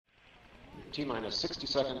T-minus 60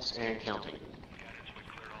 seconds and counting.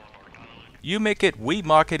 You Make It, We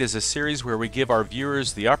Mock It is a series where we give our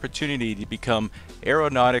viewers the opportunity to become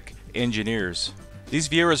aeronautic engineers. These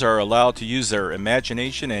viewers are allowed to use their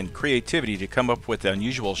imagination and creativity to come up with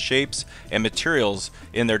unusual shapes and materials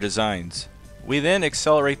in their designs. We then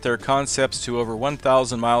accelerate their concepts to over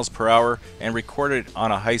 1,000 miles per hour and record it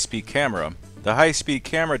on a high-speed camera. The high-speed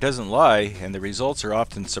camera doesn't lie, and the results are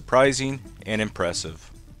often surprising and impressive.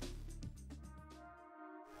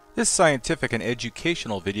 This scientific and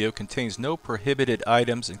educational video contains no prohibited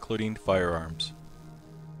items, including firearms.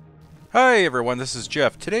 Hi everyone, this is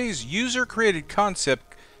Jeff. Today's user-created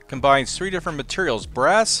concept combines three different materials: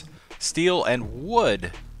 brass, steel, and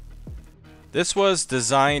wood. This was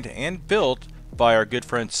designed and built by our good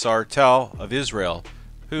friend Saar Tal of Israel,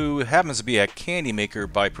 who happens to be a candy maker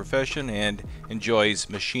by profession and enjoys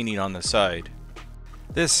machining on the side.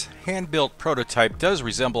 This hand-built prototype does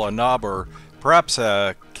resemble a knob or perhaps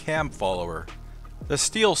a cam follower. The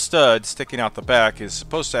steel stud sticking out the back is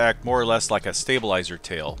supposed to act more or less like a stabilizer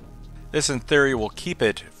tail. This in theory will keep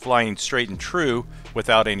it flying straight and true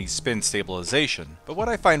without any spin stabilization. But what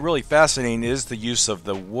I find really fascinating is the use of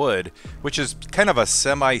the wood, which is kind of a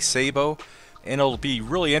semi-sabot, and it'll be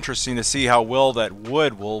really interesting to see how well that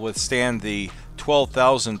wood will withstand the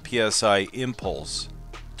 12,000 psi impulse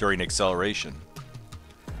during acceleration.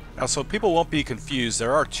 Now, so people won't be confused,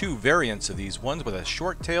 there are two variants of these, one with a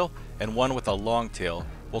short tail and one with a long tail.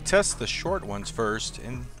 We'll test the short ones first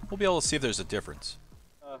and we'll be able to see if there's a difference.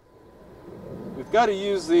 We've got to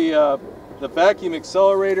use the vacuum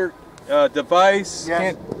accelerator device.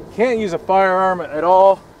 Yes. Can't use a firearm at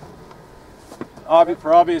all,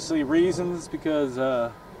 for obviously reasons, because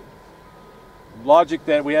logic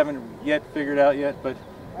that we haven't yet figured out yet. But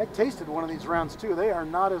I tasted one of these rounds too. They are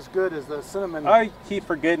not as good as the cinnamon. I keep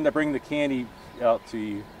forgetting to bring the candy out to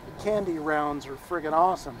you. The candy rounds are friggin'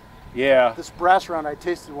 awesome. Yeah. This brass round, I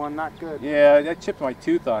tasted one, not good. Yeah, I chipped my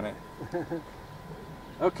tooth on it.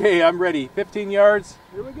 Okay, I'm ready. 15 yards.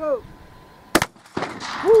 Here we go.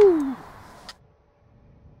 Woo!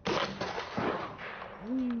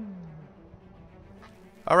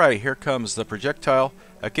 Alright, here comes the projectile.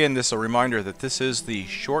 Again, this is a reminder that this is the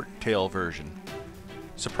short tail version.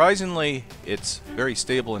 Surprisingly, it's very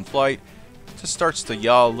stable in flight. It just starts to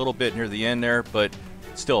yaw a little bit near the end there, but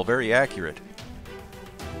still very accurate.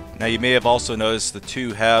 Now you may have also noticed the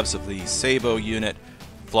two halves of the sabot unit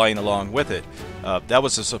flying along with it. That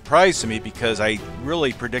was a surprise to me because I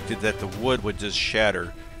really predicted that the wood would just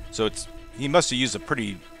shatter. So he must have used a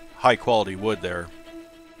pretty high quality wood there.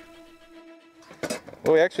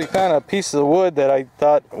 Well, we actually found a piece of the wood that I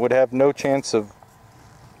thought would have no chance of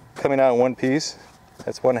coming out in one piece.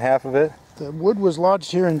 That's one half of it. The wood was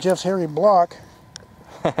lodged here in Jeff's hairy block.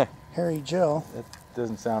 Hairy gel. That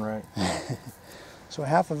doesn't sound right. So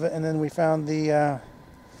half of it, and then we found the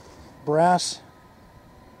brass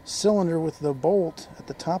cylinder with the bolt at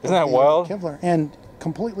the top. Isn't of that the wild? Kevlar, and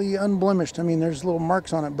completely unblemished. I mean, there's little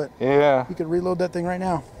marks on it, but yeah, you could reload that thing right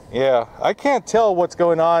now. Yeah, I can't tell what's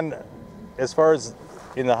going on as far as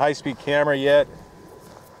in the high-speed camera yet.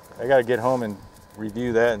 I gotta get home and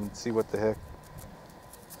review that and see what the heck.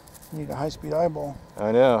 You need a high-speed eyeball.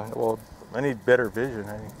 I know. Well, I need better vision.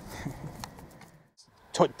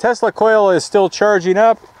 Tesla coil is still charging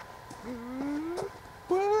up.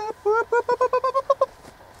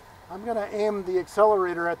 I'm gonna aim the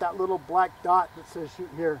accelerator at that little black dot that says shoot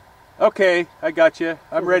here. Okay, I got you.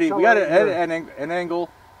 I'm ready. We got Accelerate an angle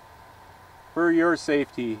for your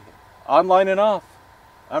safety. Online and off.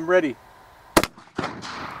 I'm ready.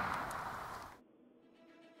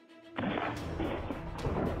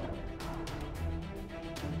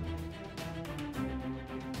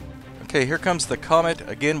 Okay, here comes the Comet,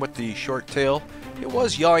 again with the short tail. It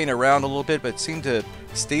was yawing around a little bit, but it seemed to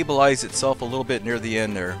stabilize itself a little bit near the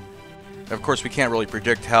end there. Of course, we can't really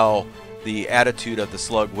predict how the attitude of the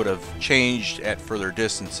slug would have changed at further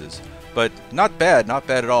distances. But not bad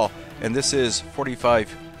at all. And this is 45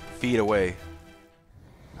 feet away.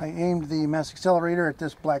 I aimed the mass accelerator at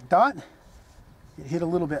this black dot. It hit a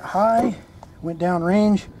little bit high, went down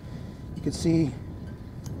range. You could see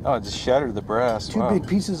Oh, it just shattered the brass. two big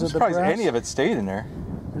pieces of the I'm brass. surprised any of it stayed in there.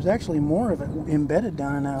 There's actually more of it embedded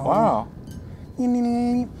down in that hole. Wow.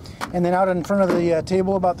 And then out in front of the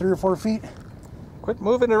table about 3 or 4 feet, Quit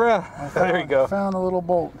moving around. There you go. Found a little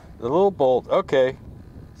bolt. The little bolt. Okay.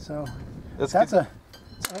 So That's a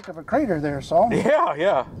heck of a crater there, Saul. Yeah,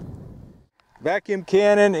 yeah. Vacuum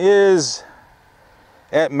cannon is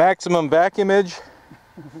at maximum vacuumage.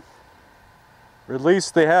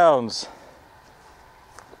 Release the hounds.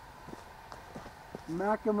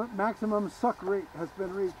 Maximum suck rate has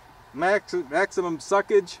been reached. maximum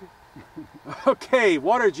suckage. Okay,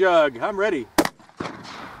 water jug, I'm ready.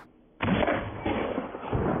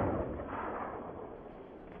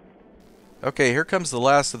 Okay, here comes the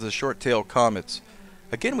last of the short-tail comets.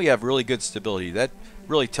 Again, we have really good stability. That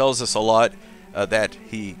really tells us a lot that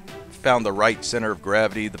he found the right center of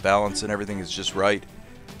gravity, the balance and everything is just right.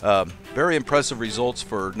 Very impressive results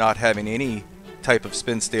for not having any type of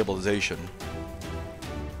spin stabilization.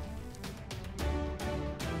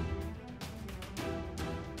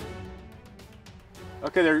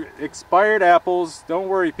 Okay, they're expired apples. Don't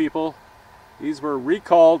worry, people. These were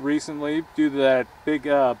recalled recently due to that big,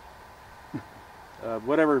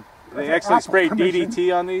 whatever. They actually sprayed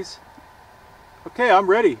DDT on these. Okay, I'm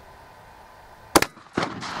ready.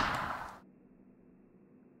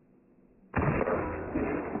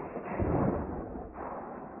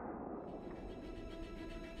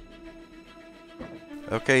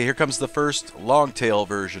 Okay, here comes the first long tail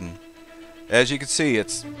version. As you can see,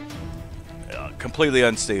 it's completely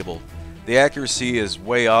unstable. The accuracy is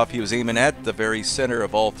way off. He was aiming at the very center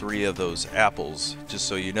of all three of those apples, just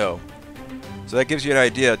so you know. So that gives you an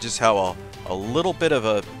idea just how a little bit of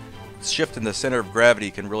a shift in the center of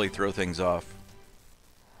gravity can really throw things off.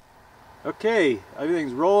 Okay,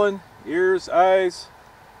 everything's rolling. Ears, eyes,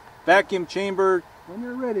 vacuum chamber. When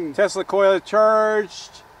you're ready. Tesla coil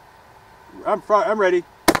charged. I'm ready.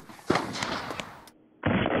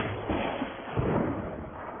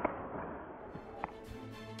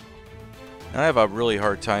 I have a really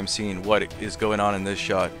hard time seeing what is going on in this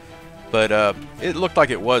shot, but it looked like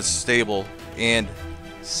it was stable and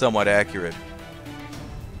somewhat accurate.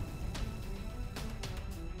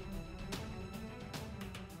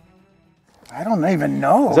 I don't even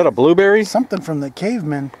know. Is that a blueberry? Something from the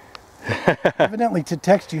cavemen. Evidently, to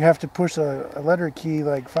text, you have to push a letter key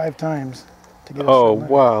like 5 times to get it. Oh,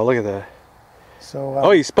 wow, look at that. So,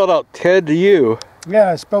 oh, you spelled out Ted to you. Yeah,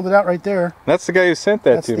 I spelled it out right there. That's the guy who sent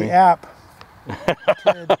that to me. That's the app.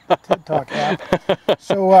 TED Talk app.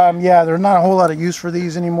 So, yeah, there's not a whole lot of use for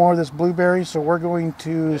these anymore, this blueberry, so we're going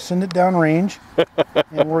to send it down range,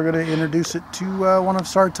 and we're going to introduce it to one of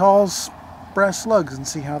Saar Tal's brass slugs and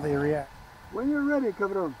see how they react. When you're ready,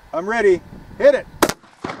 Cabrón. I'm ready. Hit it.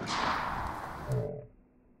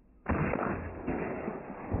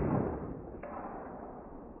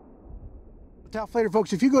 Later,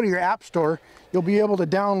 folks, if you go to your app store, you'll be able to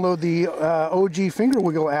download the OG Finger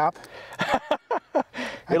Wiggle app.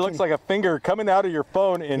 It looks like a finger coming out of your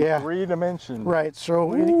phone in 3 dimensions. Right,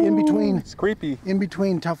 so in between, it's creepy. In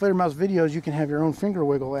between Later Mouse videos, you can have your own Finger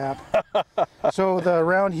Wiggle app. So the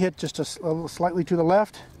round hit just a slightly to the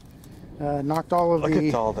left, knocked all of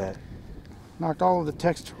knocked all of the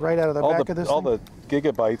text right out of the back of this. All the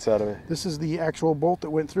gigabytes out of it. This is the actual bolt that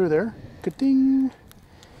went through there. Ka-ding.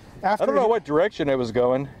 I don't know what direction it was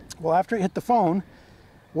going. Well, after it hit the phone,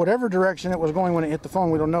 whatever direction it was going when it hit the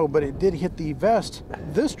phone, we don't know, but it did hit the vest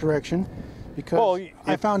this direction because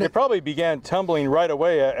I found it probably began tumbling right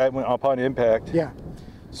away upon impact. Yeah.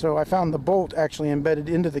 So I found the bolt actually embedded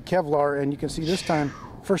into the Kevlar, and you can see this time,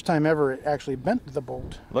 first time ever, it actually bent the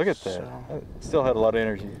bolt. Look at that. It still had a lot of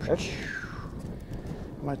energy.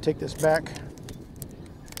 I'm going to take this back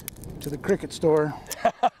to the Cricket store.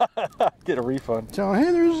 Get a refund. Tell them,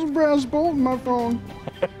 hey, there's a brass bolt in my phone.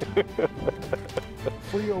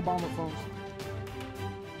 Free Obama phones.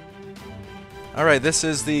 Alright, this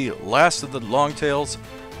is the last of the long tails.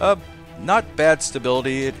 Not bad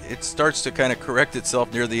stability. It starts to kind of correct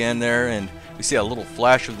itself near the end there, and we see a little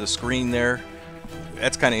flash of the screen there.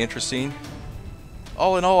 That's kind of interesting.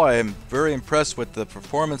 All in all, I am very impressed with the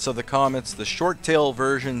performance of the Comets. The short tail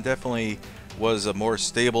version definitely was a more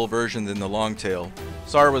stable version than the long tail.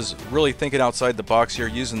 Saar was really thinking outside the box here,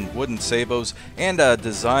 using wooden sabots and a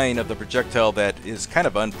design of the projectile that is kind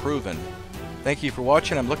of unproven. Thank you for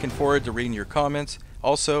watching. I'm looking forward to reading your comments.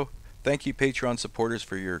 Also, thank you Patreon supporters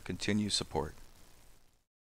for your continued support.